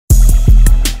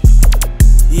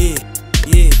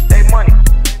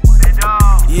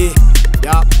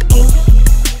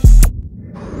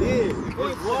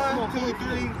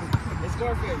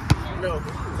No.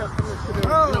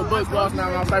 Bucks lost now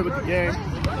outside with the game.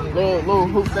 Little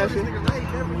hoop session.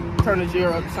 Turn the year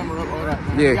up, summer up, all that.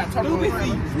 Yeah.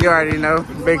 You already know.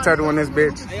 Big turtle on this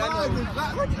bitch.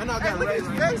 I know I got raised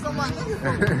face on my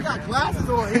nigga. He got glasses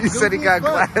on. He said he got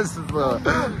glasses on.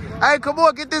 Hey, come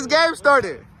on, get this game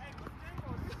started.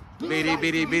 Bitty,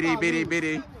 bitty, bitty, bitty,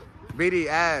 bitty. Bitty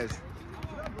ass.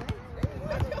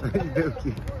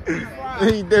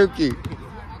 Hey, Dookie.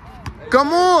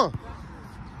 Come on.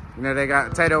 You know they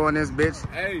got Tato on this bitch.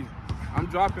 Hey, I'm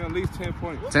dropping at least 10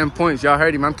 points. 10 points. Y'all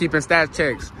heard him. I'm keeping stat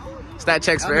checks. Stat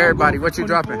checks for everybody. What you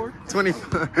dropping?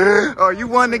 24. Oh, you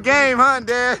won the game, huh,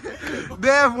 Dad?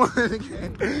 Dad won the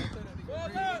game.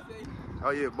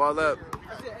 Oh, yeah, ball up.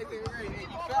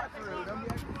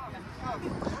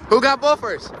 Who got ball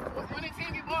first?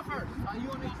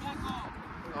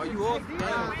 Oh, you off?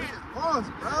 Pause,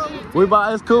 bro. We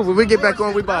buy, it's cool. When we get back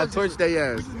on, we buy a torch they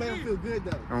ass. This man feel good,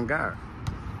 though. Oh, God.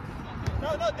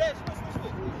 No, Dad, switch.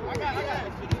 I got it.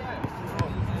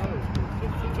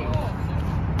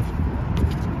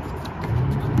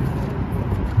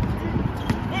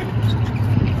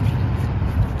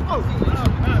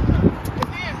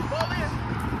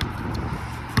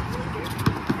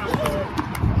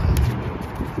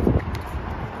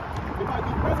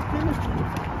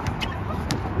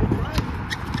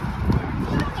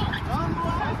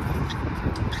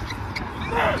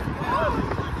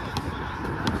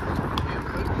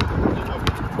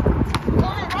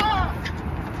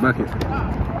 Bucket.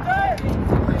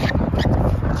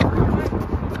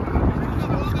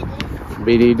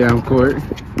 BD down court.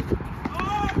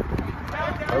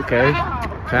 Okay.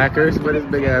 Packers. What is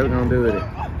Big Ass gonna do with it?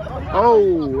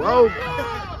 Oh,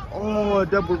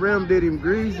 double rim did him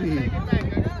greasy.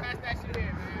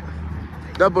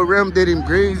 Double rim did him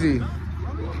greasy.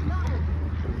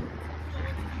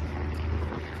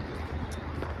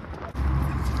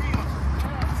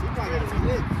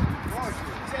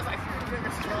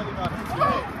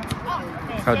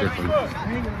 How different?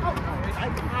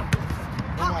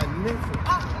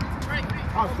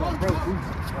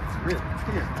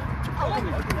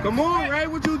 Come on, Ray,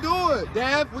 what you doing?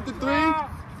 Dab with the three.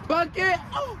 Bucket.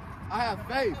 Oh, I have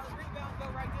faith.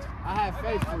 I have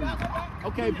faith for you.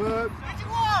 Okay, Bug.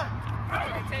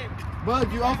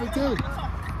 Bug, you off it too.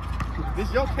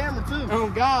 This your camera, too.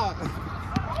 Oh, God.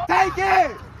 Take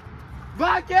it.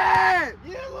 Bucket. Yeah,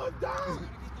 little dumb.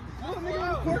 Little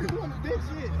nigga, you doing the big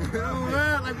shit.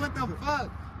 Like, what the fuck?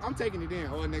 I'm taking it in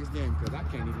all next game because I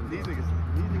can't even. These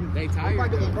niggas, they tired.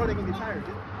 Bro, they gonna get tired,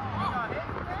 dude.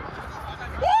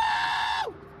 Woo!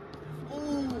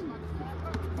 Ooh.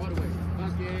 All the way.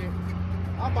 Bucket.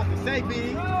 I'm about to say, B.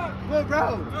 Look,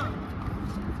 bro.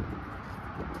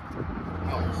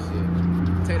 Oh, shit.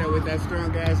 Tato with that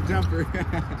strong ass jumper.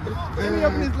 Let me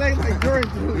up in his legs like Jordan,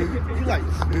 dude. He's like,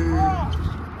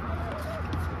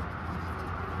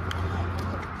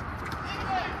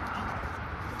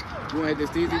 You want to hit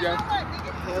this easy, Joe?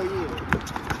 hell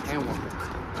yeah. And one.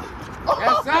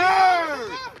 Yes, sir!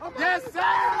 Yes,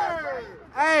 sir!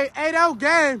 Hey, 8-0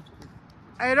 game.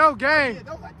 8-0 game. Yeah,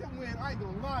 don't let them win. I ain't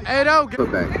gonna lie. 8-0 game.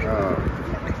 Put back.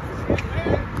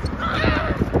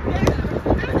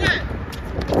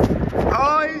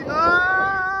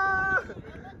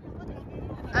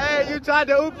 Hey, you tried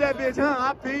to oop that bitch, huh?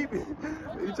 I peeped.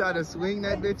 You tried to swing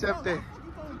that bitch up there.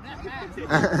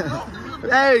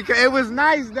 Hey, it was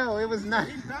nice though. It was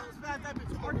nice.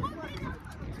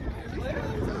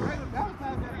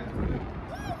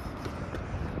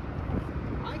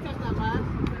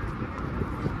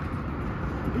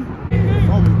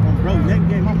 Bro, next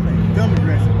game I'm playing dumb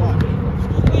aggressive.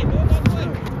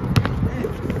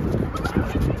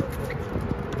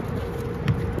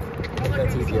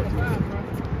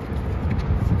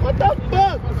 What the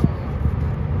fuck?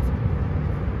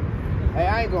 Hey,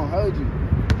 I ain't gonna hold you.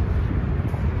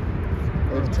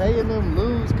 If Tay and them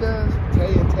lose, cuz,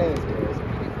 Tay and Taz, cuz,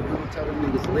 I'm gonna tell them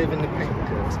niggas live in the paint,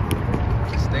 cuz.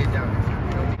 Just stay down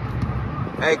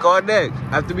there. Hey, call next.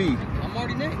 After me. I'm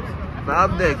already next. Nah,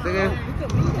 I'm next, nigga.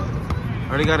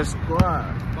 Already got a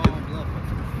squad.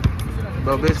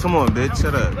 Bro, bitch, come on, bitch.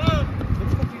 Shut up.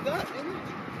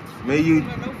 Me,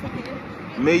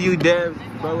 you, Dev,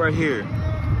 bro, right here.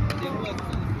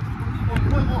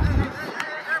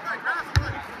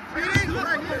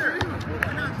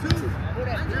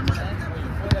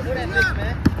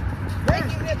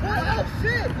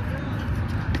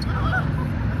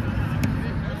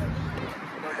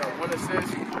 One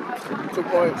assist, 2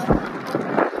 points.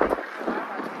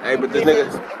 Hey, but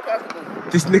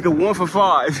this nigga 1 for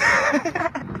 5.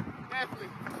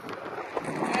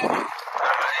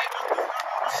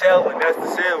 Selling, that's the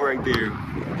sale right there.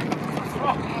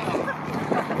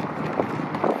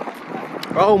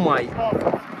 Oh my.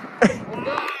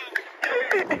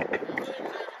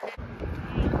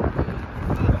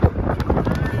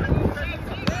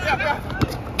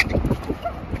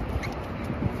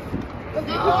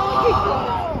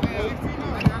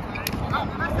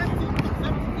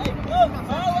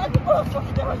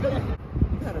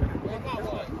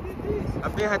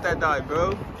 I've been had that dog,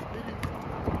 bro.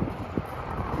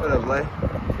 What up, Lay?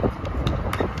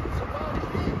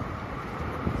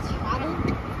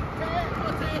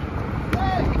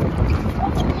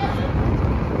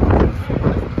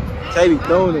 Tay be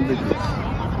throwing them bitches.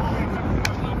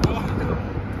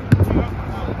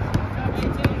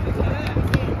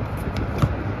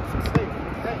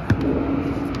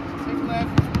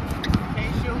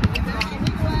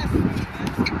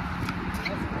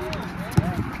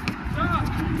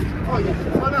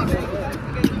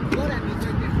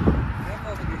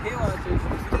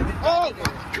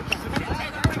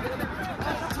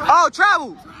 Oh,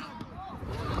 travel!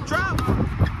 Travel!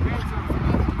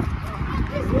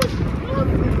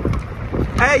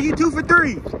 Hey, you 2 for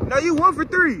 3. No, you 1 for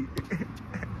 3.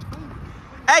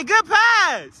 Hey, good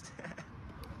pass!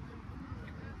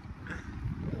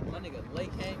 My nigga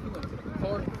Lake came, he went to the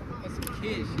court. That's some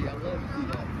kid shit. I love to see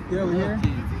that. Get over here. He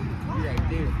right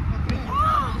there.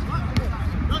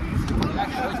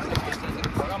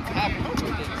 I'm happy to go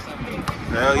get something.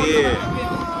 Hell yeah.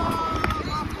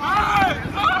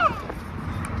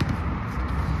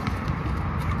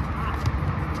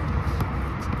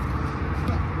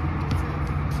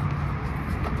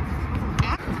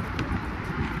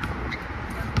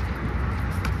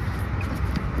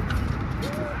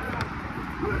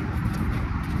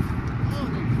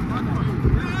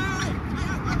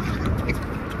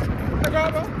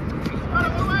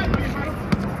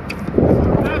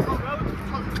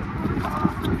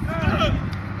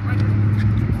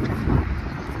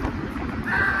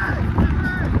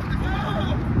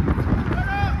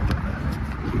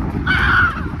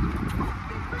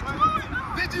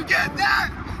 Did you get that?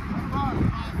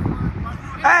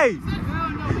 Hey!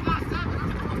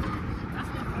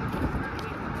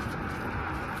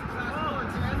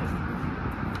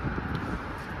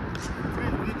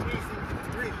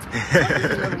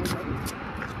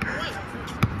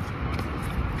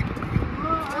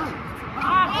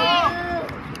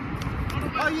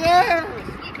 Oh yeah!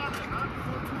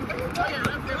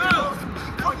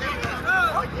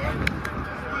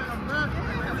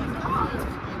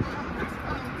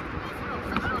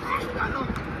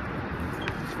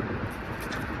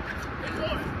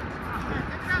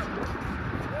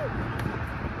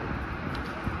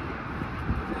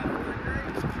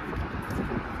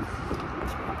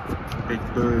 Big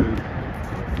bird.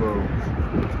 Bro.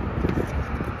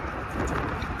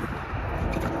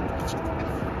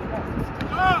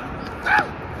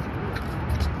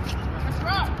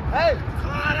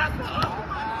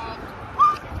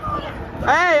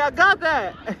 Hey, I got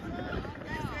that.